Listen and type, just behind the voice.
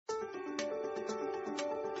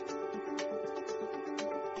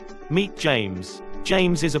Meet James.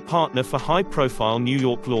 James is a partner for high-profile New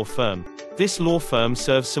York law firm. This law firm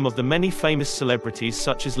serves some of the many famous celebrities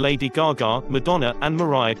such as Lady Gaga, Madonna, and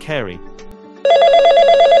Mariah Carey.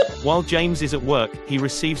 While James is at work, he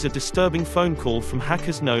receives a disturbing phone call from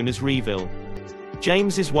hackers known as ReVille.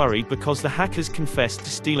 James is worried because the hackers confessed to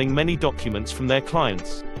stealing many documents from their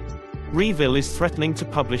clients. ReVille is threatening to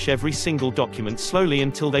publish every single document slowly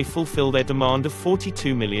until they fulfill their demand of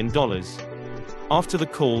 $42 million. After the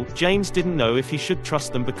call, James didn't know if he should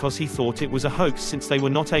trust them because he thought it was a hoax since they were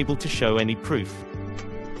not able to show any proof.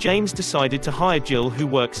 James decided to hire Jill, who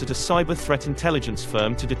works at a cyber threat intelligence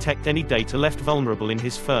firm, to detect any data left vulnerable in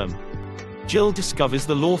his firm. Jill discovers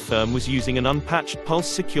the law firm was using an unpatched Pulse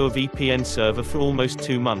Secure VPN server for almost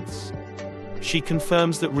 2 months. She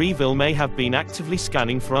confirms that ReVille may have been actively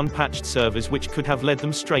scanning for unpatched servers, which could have led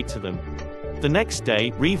them straight to them. The next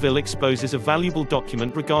day, ReVille exposes a valuable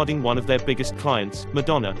document regarding one of their biggest clients,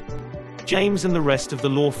 Madonna. James and the rest of the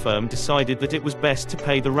law firm decided that it was best to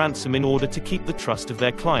pay the ransom in order to keep the trust of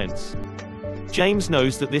their clients. James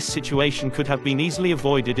knows that this situation could have been easily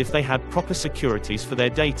avoided if they had proper securities for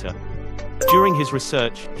their data. During his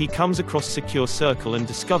research, he comes across SecureCircle and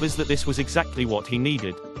discovers that this was exactly what he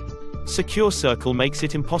needed. SecureCircle makes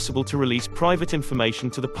it impossible to release private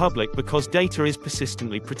information to the public because data is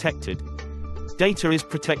persistently protected. Data is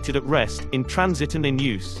protected at rest, in transit, and in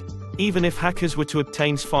use. Even if hackers were to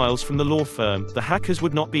obtain files from the law firm, the hackers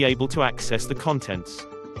would not be able to access the contents.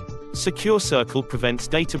 SecureCircle prevents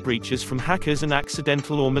data breaches from hackers and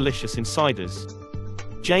accidental or malicious insiders.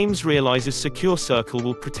 James realizes SecureCircle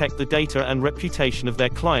will protect the data and reputation of their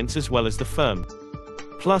clients as well as the firm.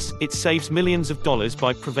 Plus, it saves millions of dollars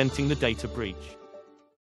by preventing the data breach.